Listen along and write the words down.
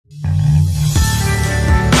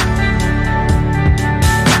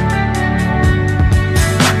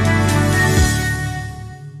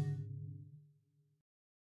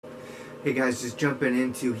Hey guys, just jumping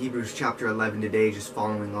into Hebrews chapter 11 today, just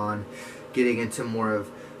following on, getting into more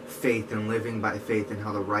of faith and living by faith and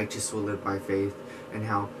how the righteous will live by faith and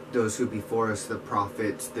how those who before us, the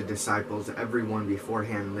prophets, the disciples, everyone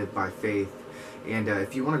beforehand lived by faith. And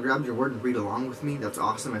if you want to grab your word and read along with me, that's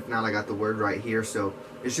awesome. If not, I got the word right here. So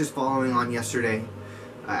it's just following on yesterday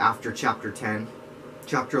after chapter 10.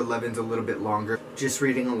 Chapter 11 is a little bit longer, just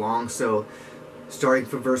reading along. So starting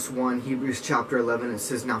from verse 1, Hebrews chapter 11, it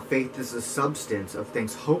says, "Now faith is the substance of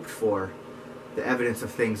things hoped for, the evidence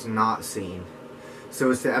of things not seen."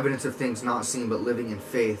 So it's the evidence of things not seen, but living in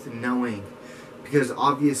faith, knowing. Because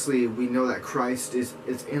obviously we know that Christ is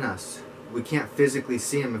in us. We can't physically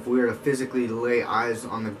see Him. If we were to physically lay eyes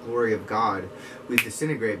on the glory of God, we'd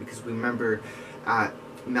disintegrate. Because we remember at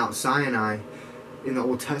Mount Sinai in the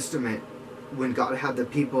Old Testament, when God had the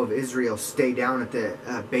people of Israel stay down at the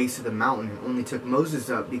base of the mountain, and only took Moses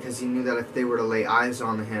up because He knew that if they were to lay eyes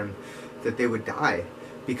on Him, that they would die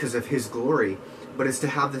because of His glory. But it's to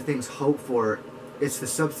have the things hoped for. It's the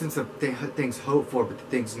substance of things hoped for, but the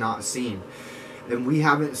things not seen. And we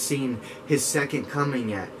haven't seen His second coming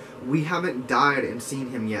yet. We haven't died and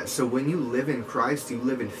seen Him yet. So when you live in Christ, you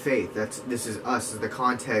live in faith. This is us, the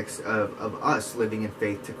context of us living in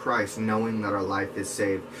faith to Christ, knowing that our life is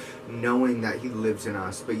saved, knowing that He lives in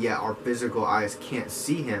us, but yet our physical eyes can't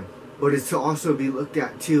see Him. But it's to also be looked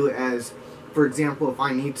at too as, for example, if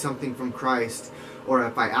I need something from Christ, or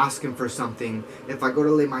if I ask Him for something, if I go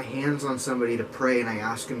to lay my hands on somebody to pray and I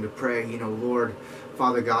ask Him to pray, Lord,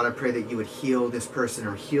 Father God, I pray that You would heal this person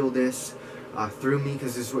or heal this through me,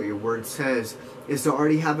 because this is what Your word says, is to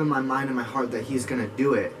already have in my mind and my heart that He's going to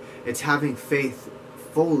do it. It's having faith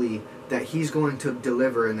fully that He's going to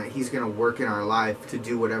deliver and that He's going to work in our life to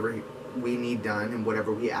do whatever we need done and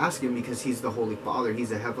whatever we ask Him, because He's the Holy Father.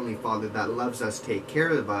 He's a Heavenly Father that loves us, take care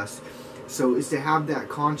of us. So it's to have that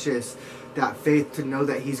conscious, that faith, to know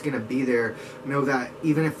that He's going to be there, know that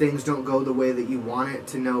even if things don't go the way that you want it,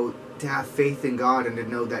 to have faith in God and to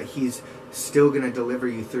know that He's still going to deliver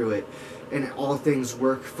you through it. And all things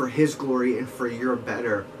work for His glory and for your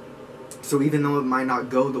better. So even though it might not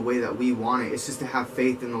go the way that we want it, it's just to have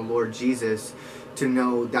faith in the Lord Jesus, to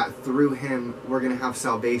know that through Him we're going to have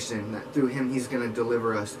salvation, that through Him He's going to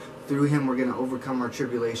deliver us. Through Him we're going to overcome our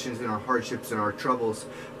tribulations and our hardships and our troubles.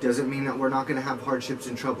 Doesn't mean that we're not going to have hardships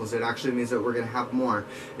and troubles. It actually means that we're going to have more.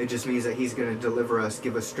 It just means that He's going to deliver us,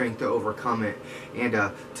 give us strength to overcome it. And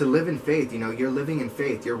to live in faith, you're living in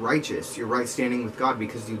faith. You're righteous. You're right standing with God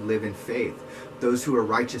because you live in faith. Those who are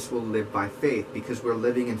righteous will live by faith, because we're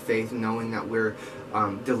living in faith, knowing that we're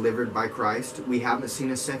delivered by Christ. We haven't seen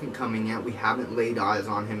His second coming yet. We haven't laid eyes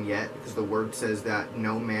on Him yet, because the word says that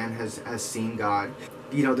no man has seen God.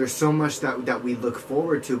 There's so much that we look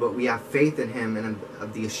forward to, but we have faith in Him and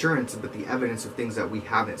of the assurance, but the evidence of things that we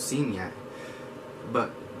haven't seen yet.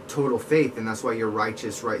 But total faith, and that's why you're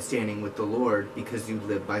righteous, right standing with the Lord, because you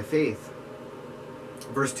live by faith.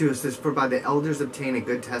 Verse 2, it says, "For by the elders obtain a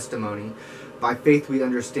good testimony. By faith we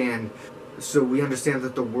understand." So we understand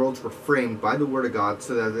that the worlds were framed by the word of God,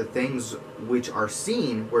 so that the things which are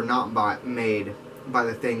seen were not made by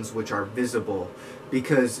the things which are visible.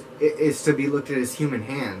 Because it's to be looked at as human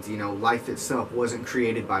hands. Life itself wasn't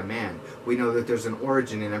created by man. We know that there's an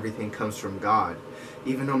origin and everything comes from God.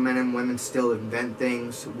 Even though men and women still invent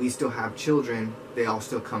things, we still have children, they all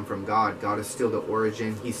still come from God. God is still the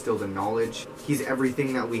origin. He's still the knowledge. He's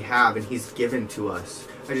everything that we have, and He's given to us.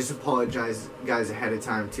 I just apologize, guys, ahead of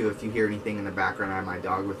time, too, if you hear anything in the background. I have my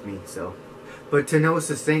dog with me, so. But to know it's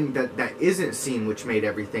the thing that isn't seen which made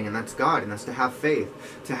everything, and that's God, and that's to have faith.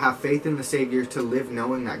 To have faith in the Savior, to live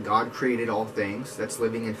knowing that God created all things, that's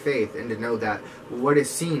living in faith, and to know that what is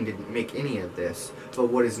seen didn't make any of this, but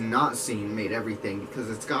what is not seen made everything, because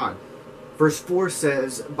it's God. Verse 4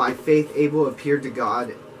 says, "By faith Abel appeared to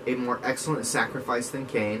God a more excellent sacrifice than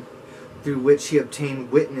Cain, through which he obtained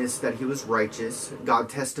witness that he was righteous, God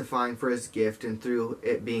testifying for his gift, and through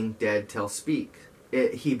it being dead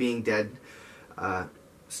he being dead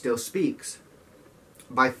still speaks.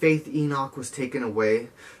 By faith Enoch was taken away,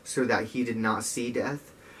 so that he did not see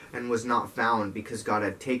death, and was not found, because God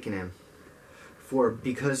had taken him. For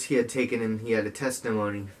because he had taken him, he had a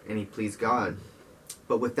testimony, and he pleased God.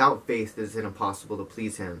 But without faith it is impossible to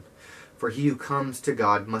please Him. For he who comes to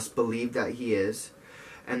God must believe that He is,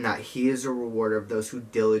 and that He is a rewarder of those who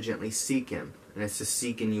diligently seek Him." And it's to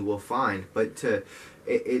seek and you will find. But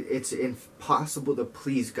it's impossible to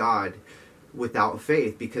please God without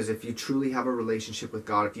faith, because if you truly have a relationship with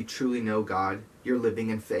God, if you truly know God, you're living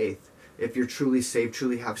in faith. If you're truly saved,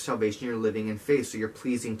 truly have salvation, you're living in faith, so you're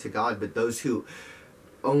pleasing to God. But those who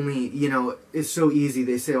only, it's so easy.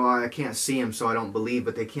 They say, oh, I can't see him, so I don't believe,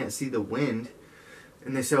 but they can't see the wind.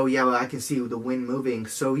 And they say, oh yeah, well, I can see the wind moving.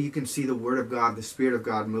 So you can see the Word of God, the Spirit of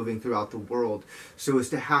God moving throughout the world. So it's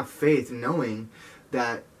to have faith, knowing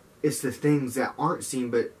that it's the things that aren't seen,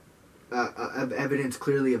 but of evidence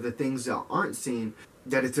clearly of the things that aren't seen,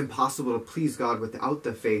 that it's impossible to please God without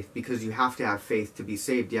the faith, because you have to have faith to be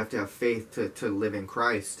saved. You have to have faith to live in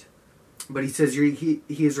Christ. But he says he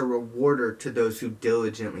is a rewarder to those who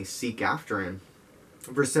diligently seek after him.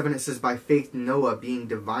 Verse 7, it says, by faith Noah, being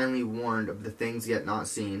divinely warned of the things yet not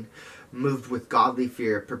seen, moved with godly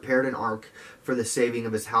fear, prepared an ark for the saving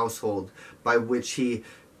of his household, by which he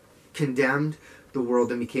condemned the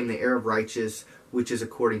world and became the heir of righteousness, which is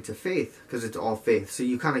according to faith, because it's all faith. So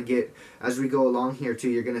you kind of get, as we go along here too,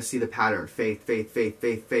 you're going to see the pattern. Faith, faith, faith,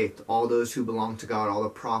 faith, faith. All those who belong to God, all the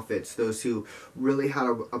prophets, those who really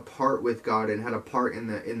had a part with God and had a part in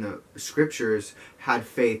the scriptures, had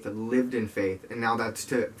faith, lived in faith. And now that's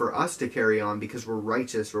for us to carry on, because we're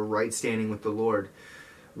righteous, we're right standing with the Lord.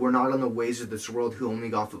 We're not on the ways of this world who only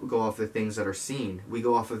go off the things that are seen. We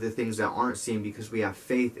go off of the things that aren't seen, because we have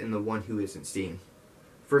faith in the one who isn't seen.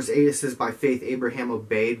 Verse 8, it says, by faith Abraham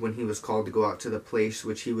obeyed when he was called to go out to the place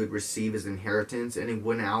which he would receive as inheritance, and he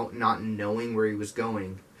went out not knowing where he was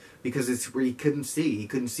going, because it's where he couldn't see. He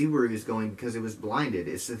couldn't see where he was going because it was blinded.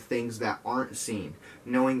 It's the things that aren't seen.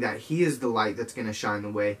 Knowing that he is the light that's going to shine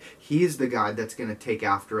the way. He is the guide that's going to take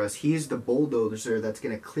after us. He is the bulldozer that's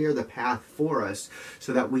going to clear the path for us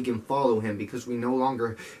so that we can follow him, because we no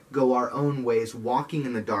longer go our own ways, walking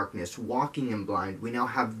in the darkness, walking in blind. We now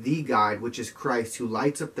have the guide, which is Christ, who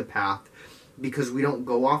lights up the path, because we don't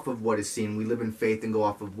go off of what is seen. We live in faith and go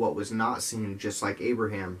off of what was not seen, just like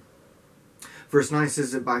Abraham. Verse 9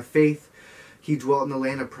 says that by faith he dwelt in the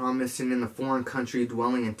land of promise, and in the foreign country,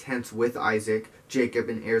 dwelling in tents with Isaac, Jacob,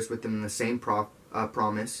 and heirs with him in the same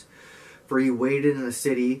promise. For he waited in the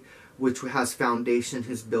city which has foundation,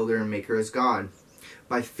 his builder and maker is God.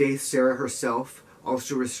 By faith Sarah herself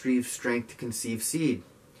also received strength to conceive seed.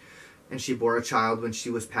 And she bore a child when she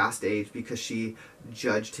was past age, because she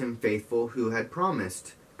judged him faithful who had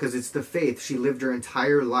promised. Because it's the faith. She lived her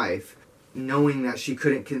entire life knowing that she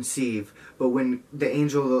couldn't conceive, but when the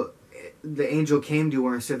angel came to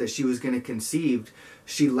her and said that she was going to conceive,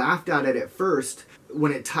 she laughed at it at first.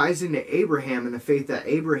 When it ties into Abraham and the faith that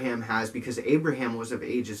Abraham has, because Abraham was of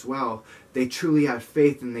age as well, they truly had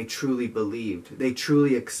faith and they truly believed. They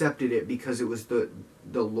truly accepted it, because it was the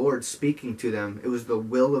Lord speaking to them. It was the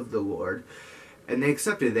will of the Lord. And they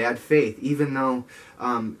accepted it. They had faith. Even though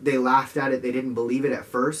they laughed at it, they didn't believe it at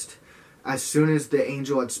first. As soon as the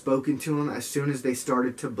angel had spoken to them, as soon as they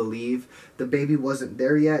started to believe, the baby wasn't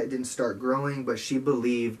there yet, it didn't start growing, but she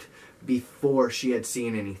believed before she had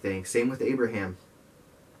seen anything. Same with Abraham.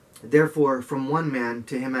 Therefore, from one man,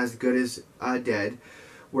 to him as good as dead,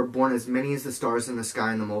 were born as many as the stars in the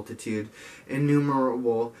sky, and the multitude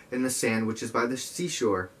innumerable in the sand which is by the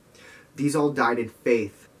seashore. These all died in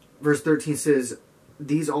faith. Verse 13 says,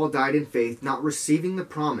 these all died in faith, not receiving the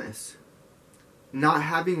promise, not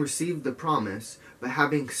having received the promise, but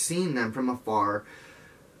having seen them from afar,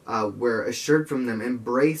 were assured from them,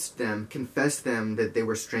 embraced them, confessed them that they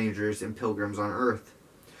were strangers and pilgrims on earth.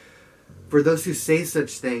 For those who say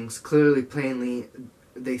such things, clearly, plainly,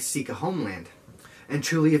 they seek a homeland. And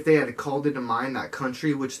truly, if they had called into mind that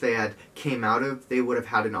country which they had came out of, they would have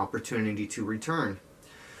had an opportunity to return.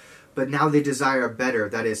 But now they desire a better,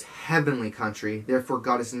 that is, heavenly country. Therefore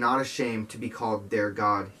God is not ashamed to be called their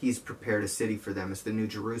God. He's prepared a city for them. It's the New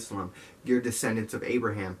Jerusalem. You're descendants of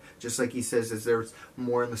Abraham. Just like he says, as there's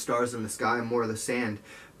more in the stars in the sky, more of the sand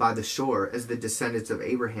by the shore, as the descendants of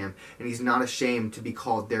Abraham. And he's not ashamed to be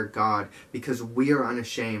called their God, because we are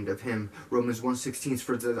unashamed of him. Romans 1:16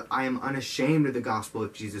 says, I am unashamed of the gospel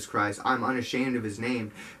of Jesus Christ. I'm unashamed of his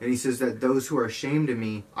name. And he says that those who are ashamed of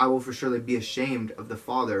me, I will for surely be ashamed of the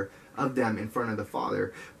Father, of them in front of the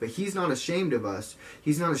Father. But he's not ashamed of us.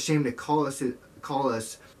 He's not ashamed to call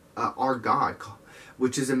us our God,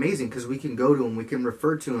 which is amazing, because we can go to him, we can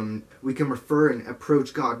refer to him, we can refer and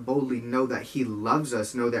approach God boldly, know that he loves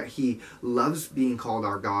us, know that he loves being called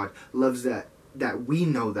our God, loves that we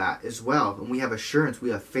know that as well, and we have assurance, we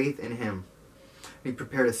have faith in him. He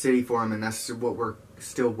prepared a city for him, and that's what we're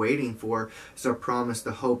still waiting for. It's our promise,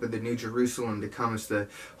 the hope of the New Jerusalem to come as the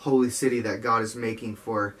holy city that God is making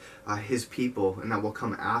for his people, and that will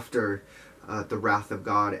come after the wrath of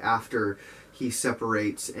God, after he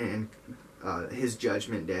separates and his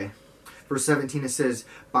judgment day. Verse 17, it says,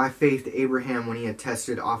 by faith Abraham, when he had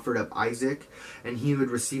tested, offered up Isaac, and he who had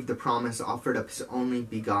received the promise offered up his only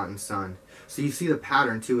begotten son. So you see the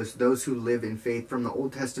pattern too, is those who live in faith from the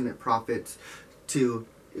Old Testament prophets to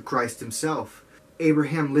Christ himself.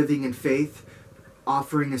 Abraham living in faith,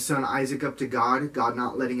 offering his son Isaac up to God, God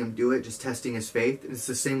not letting him do it, just testing his faith. It's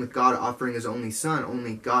the same with God offering his only son,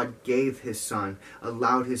 only God gave his son,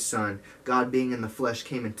 allowed his son. God being in the flesh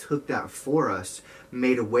came and took that for us,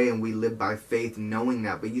 made a way, and we live by faith knowing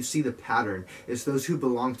that. But you see the pattern. It's those who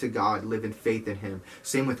belong to God live in faith in him.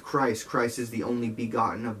 Same with Christ. Christ is the only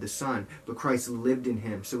begotten of the Son, but Christ lived in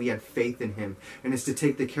him, so we had faith in him. And it's to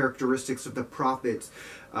take the characteristics of the prophets,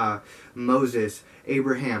 Moses,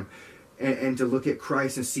 Abraham, and to look at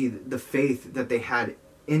Christ and see the faith that they had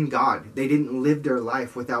in God. They didn't live their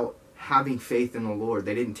life without having faith in the Lord.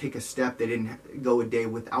 They didn't take a step. They didn't go a day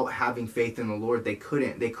without having faith in the Lord. They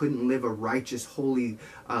couldn't live a righteous, holy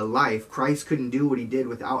life. Christ couldn't do what he did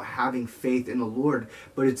without having faith in the Lord.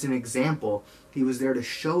 But it's an example. He was there to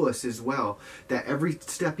show us as well that every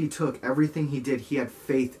step he took, everything he did, he had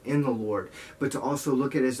faith in the Lord. But to also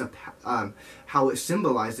look at it as how it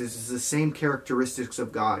symbolizes is the same characteristics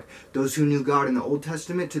of God. Those who knew God in the Old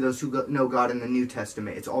Testament to those who know God in the New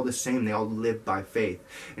Testament, it's all the same. They all live by faith.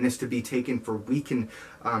 And it's to be taken for we can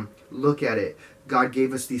look at it. God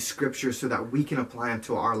gave us these scriptures so that we can apply them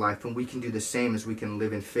to our life, and we can do the same as we can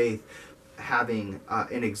live in faith, having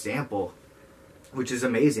an example, which is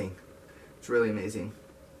amazing. It's really amazing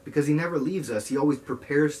because he never leaves us. He always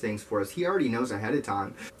prepares things for us. He already knows ahead of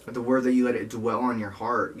time. But the word that you let it dwell on your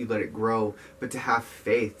heart, you let it grow, but to have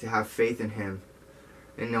faith in him,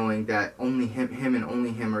 and knowing that only him and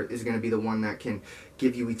only him is going to be the one that can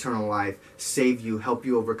give you eternal life, save you, help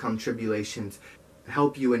you overcome tribulations,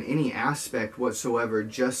 help you in any aspect whatsoever,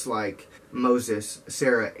 just like Moses,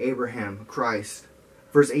 Sarah, Abraham, Christ.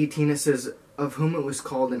 Verse 18, it says, of whom it was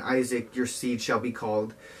called, in Isaac your seed shall be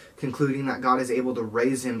called, concluding that God is able to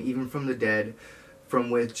raise him even from the dead,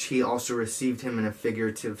 from which he also received him in a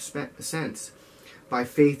figurative sense. By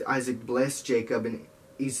faith Isaac blessed Jacob and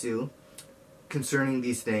Esau concerning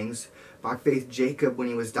these things. By faith Jacob, when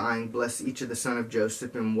he was dying, blessed each of the son of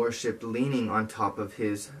Joseph and worshipped, leaning on top of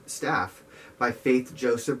his staff. By faith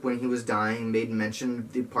Joseph, when he was dying, made mention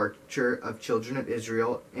of the departure of children of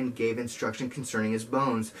Israel and gave instruction concerning his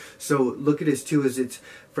bones. So look at this too, as it's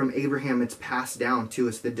from Abraham, it's passed down to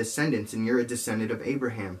us, the descendants, and you're a descendant of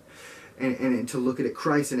Abraham. And to look at it,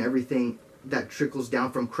 Christ and everything that trickles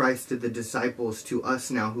down from Christ to the disciples, to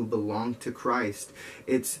us now who belong to Christ.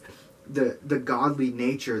 It's the godly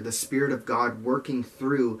nature, the Spirit of God working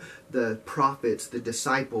through the prophets, the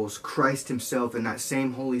disciples, Christ himself, and that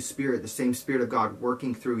same Holy Spirit, the same Spirit of God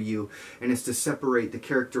working through you. And it's to separate the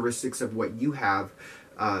characteristics of what you have,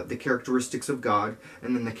 the characteristics of God,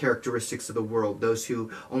 and then the characteristics of the world, those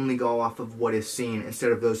who only go off of what is seen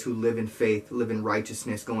instead of those who live in faith, live in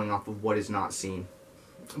righteousness, going off of what is not seen.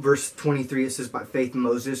 Verse 23, it says, by faith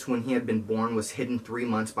Moses, when he had been born, was hidden 3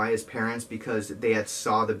 months by his parents because they had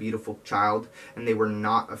saw the beautiful child, and they were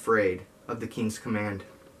not afraid of the king's command.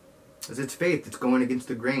 As it's faith, it's going against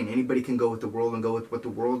the grain. Anybody can go with the world and go with what the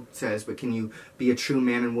world says, but can you be a true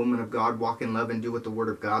man and woman of God, walk in love, and do what the Word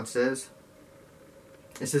of God says?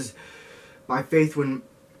 It says, by faith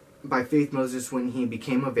Moses, when he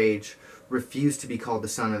became of age, refused to be called the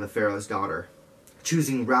son of the Pharaoh's daughter,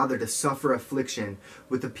 choosing rather to suffer affliction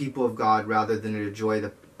with the people of God rather than to enjoy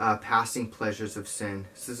the passing pleasures of sin.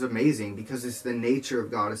 This is amazing because it's the nature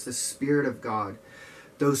of God. It's the Spirit of God.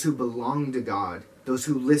 Those who belong to God, those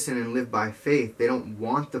who listen and live by faith, they don't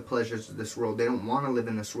want the pleasures of this world. They don't want to live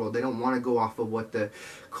in this world. They don't want to go off of what the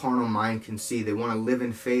carnal mind can see. They want to live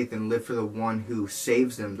in faith and live for the one who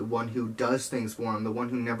saves them, the one who does things for them, the one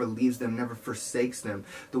who never leaves them, never forsakes them,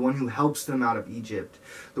 the one who helps them out of Egypt,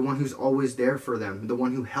 the one who's always there for them, the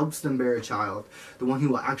one who helps them bear a child, the one who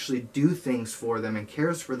will actually do things for them and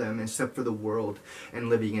cares for them except for the world and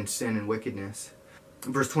living in sin and wickedness.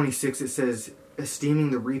 In verse 26 it says, esteeming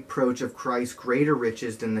the reproach of Christ greater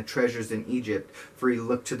riches than the treasures in Egypt, for he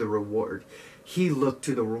looked to the reward. He looked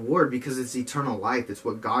to the reward because it's eternal life. It's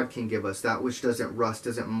what God can give us, that which doesn't rust,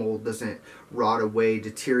 doesn't mold, doesn't rot away,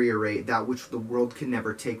 deteriorate, that which the world can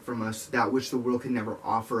never take from us, that which the world can never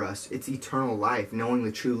offer us. It's eternal life, knowing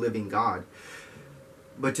the true living God.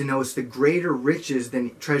 But to know it's the greater riches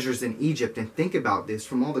than treasures in Egypt. And think about this,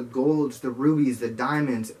 from all the golds, the rubies, the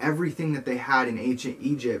diamonds, everything that they had in ancient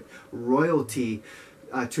Egypt, royalty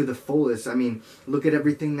to the fullest. I mean, look at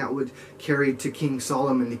everything that would carry to King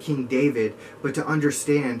Solomon, to King David. But to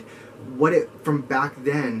understand what it, from back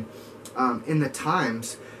then, in the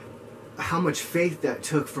times, how much faith that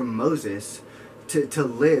took from Moses to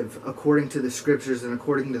live according to the scriptures and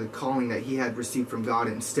according to the calling that he had received from God,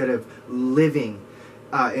 instead of living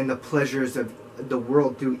in the pleasures of the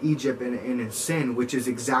world through Egypt and in sin, which is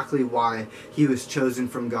exactly why he was chosen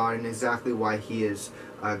from God and exactly why he is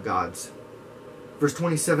God's. Verse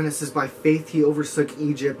 27, it says, by faith he overtook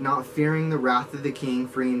Egypt, not fearing the wrath of the king,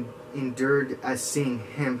 for he endured as seeing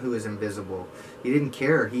him who is invisible. He didn't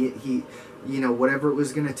care. He whatever it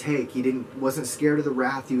was going to take, wasn't scared of the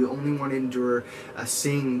wrath. He only wanted to endure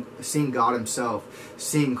seeing God himself,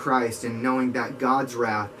 seeing Christ, and knowing that God's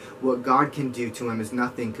wrath, what God can do to him, is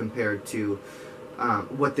nothing compared to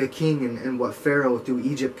what the king and what Pharaoh through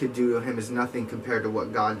Egypt could do to him is nothing compared to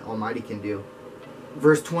what God Almighty can do.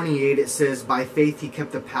 Verse 28, it says, by faith he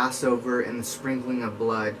kept the Passover and the sprinkling of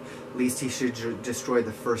blood, lest he should destroy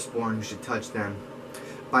the firstborn who should touch them.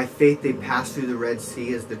 By faith they passed through the Red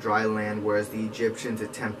Sea as the dry land, whereas the Egyptians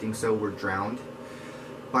attempting so were drowned.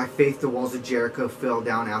 By faith the walls of Jericho fell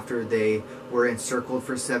down after they were encircled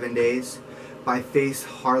for 7 days. By faith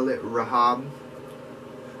harlot Rahab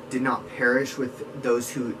did not perish with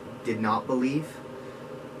those who did not believe.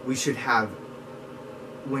 We should have,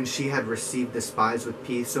 when she had received the spies with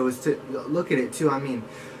peace. So as to look at it too, I mean,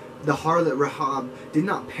 the harlot Rahab did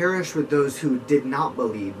not perish with those who did not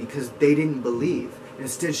believe, because they didn't believe.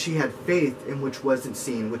 Instead, she had faith in which wasn't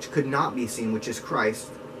seen, which could not be seen, which is Christ,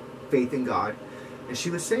 faith in God, and she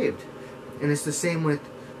was saved. And it's the same with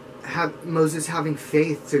Moses having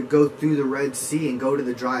faith to go through the Red Sea and go to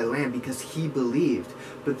the dry land because he believed.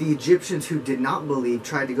 But the Egyptians who did not believe,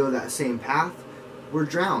 tried to go that same path, were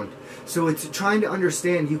drowned. So it's trying to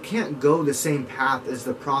understand you can't go the same path as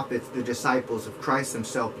the prophets, the disciples of Christ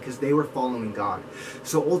himself, because they were following God.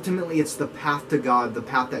 So ultimately it's the path to God, the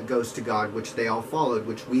path that goes to God, which they all followed,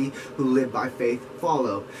 which we who live by faith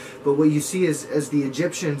follow. But what you see is as the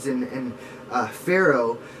Egyptians and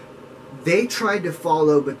Pharaoh, they tried to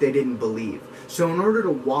follow, but they didn't believe. So in order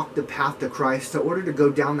to walk the path to Christ, in order to go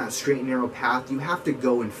down that straight and narrow path, you have to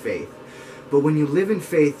go in faith. But when you live in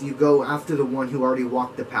faith, you go after the one who already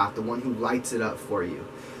walked the path, the one who lights it up for you.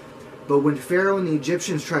 But when Pharaoh and the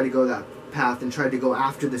Egyptians tried to go that path and tried to go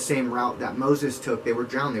after the same route that Moses took, they were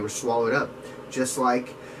drowned, they were swallowed up. Just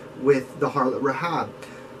like with the harlot Rahab.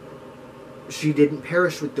 She didn't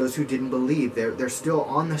perish with those who didn't believe. They're still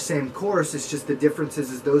on the same course. It's just the difference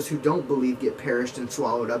is those who don't believe get perished and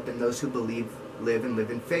swallowed up, and those who believe live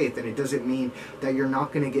in faith. And it doesn't mean that you're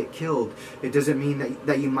not going to get killed. It doesn't mean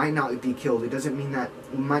that you might not be killed. It doesn't mean that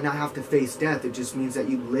you might not have to face death. It just means that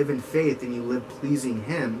you live in faith and you live pleasing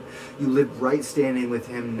him. You live right standing with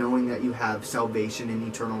him, knowing that you have salvation and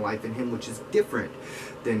eternal life in him, which is different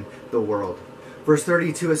than the world. Verse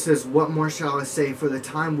 32, it says, what more shall I say? For the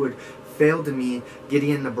time would fail to me.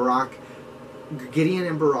 Gideon and Barak,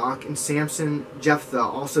 and Samson, Jephthah,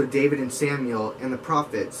 also David and Samuel, and the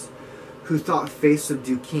prophets, who thought faith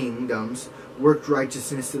subdue kingdoms, worked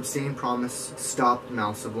righteousness, obtained promise, stopped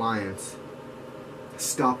mouths of lions.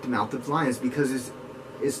 Stopped mouth of lions, because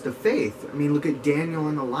it's the faith. I mean, look at Daniel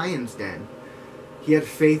in the lion's den. He had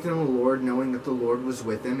faith in the Lord, knowing that the Lord was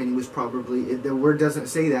with him, and he was probably, the word doesn't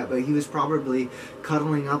say that, but he was probably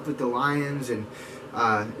cuddling up with the lions and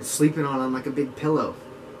sleeping on them like a big pillow.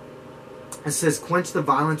 It says, quench the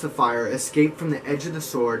violence of fire, escape from the edge of the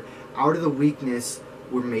sword, out of the weakness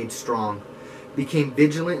were made strong, became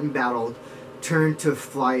vigilant in battle, turned to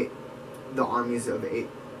flight the armies of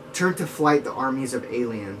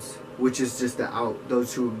aliens, which is just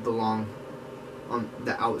those who belong on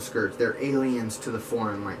the outskirts. They're aliens to the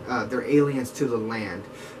foreign land. They're aliens to the land,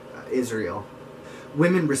 Israel.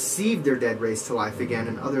 Women received their dead raised to life again,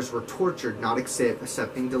 and others were tortured, not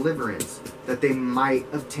accepting deliverance, that they might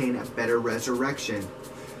obtain a better resurrection.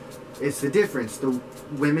 It's the difference. The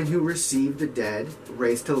women who received the dead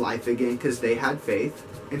raised to life again because they had faith,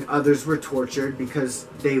 and others were tortured because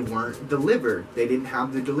they weren't delivered. They didn't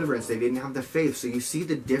have the deliverance. They didn't have the faith. So you see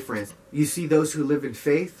the difference. You see those who live in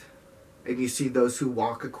faith, and you see those who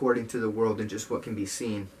walk according to the world and just what can be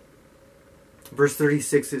seen. Verse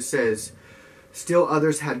 36, it says, still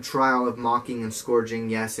others had trial of mocking and scourging,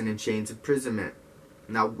 yes, and in chains of imprisonment.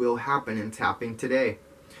 And that will happen, and it's happening today.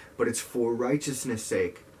 But it's for righteousness'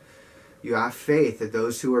 sake. You have faith that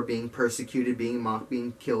those who are being persecuted, being mocked,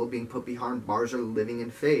 being killed, being put behind bars are living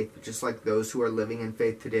in faith, just like those who are living in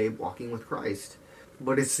faith today, walking with Christ.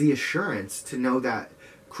 But it's the assurance to know that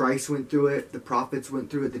Christ went through it, the prophets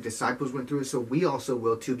went through it, the disciples went through it, so we also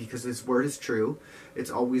will too, because His word is true.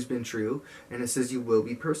 It's always been true, and it says you will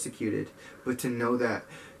be persecuted. But to know that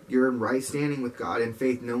you're in right standing with God in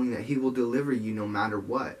faith, knowing that He will deliver you no matter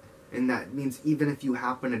what. And that means even if you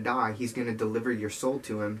happen to die, He's going to deliver your soul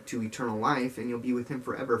to Him, to eternal life, and you'll be with Him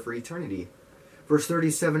forever, for eternity. Verse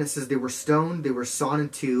 37, it says, they were stoned, they were sawn in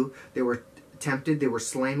two, they were tempted, they were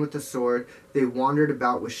slain with the sword, they wandered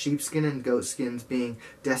about with sheepskin and goatskins, being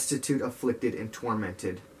destitute, afflicted, and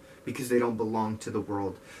tormented, because they don't belong to the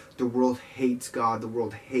world. The world hates God. The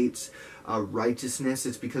world hates righteousness.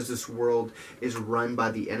 It's because this world is run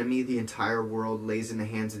by the enemy. The entire world lays in the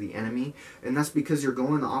hands of the enemy. And that's because you're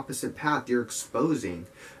going the opposite path. You're exposing.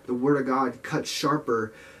 The word of God cuts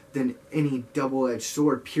sharper than any double-edged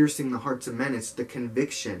sword, piercing the hearts of men. It's the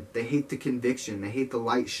conviction. They hate the conviction. They hate the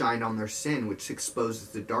light shined on their sin, which exposes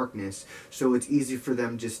the darkness. So it's easy for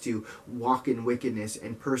them just to walk in wickedness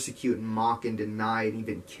and persecute and mock and deny and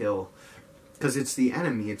even kill. Because it's the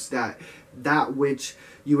enemy. It's that which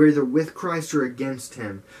you're either with Christ or against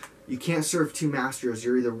him. You can't serve two masters.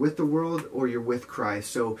 You're either with the world or you're with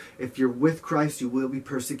Christ. So if you're with Christ, you will be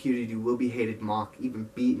persecuted, you will be hated, mocked,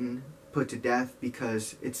 even beaten, put to death,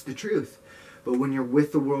 because it's the truth. But when you're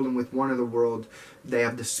with the world and with one of the world, they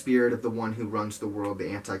have the spirit of the one who runs the world,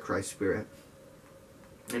 the Antichrist spirit.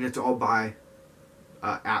 And it's all by,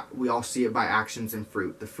 we all see it by actions and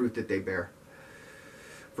fruit, the fruit that they bear.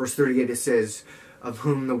 Verse 38, it says, of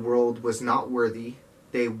whom the world was not worthy,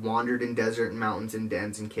 they wandered in desert and mountains and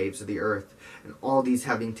dens and caves of the earth. And all these,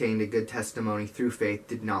 having obtained a good testimony through faith,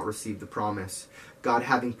 did not receive the promise. God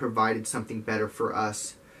having provided something better for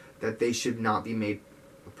us, that they should not be made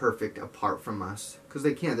perfect apart from us. Because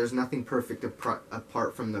they can't. There's nothing perfect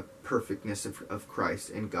apart from the perfectness of Christ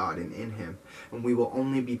and God and in him. And we will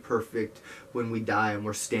only be perfect when we die and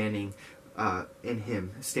we're standing in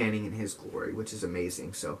him, standing in his glory, which is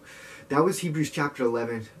amazing. So that was Hebrews chapter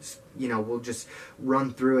 11. You know, we'll just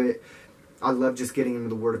run through it. I love just getting into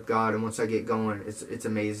the Word of God, and once I get going, it's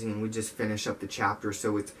amazing. And we just finish up the chapter.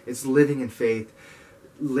 So it's living in faith,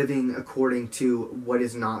 living according to what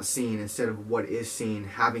is not seen instead of what is seen,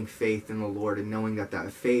 having faith in the Lord and knowing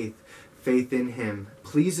that faith in him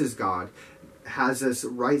pleases God, has us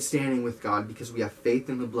right standing with God because we have faith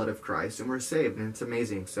in the blood of Christ and we're saved, and it's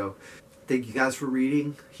amazing. So thank you guys for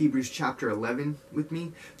reading Hebrews chapter 11 with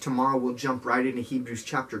me. Tomorrow we'll jump right into Hebrews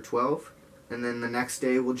chapter 12. And then the next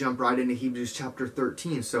day we'll jump right into Hebrews chapter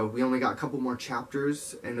 13. So we only got a couple more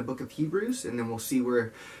chapters in the book of Hebrews. And then we'll see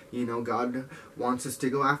where, God wants us to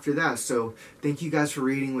go after that. So thank you guys for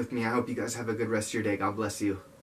reading with me. I hope you guys have a good rest of your day. God bless you.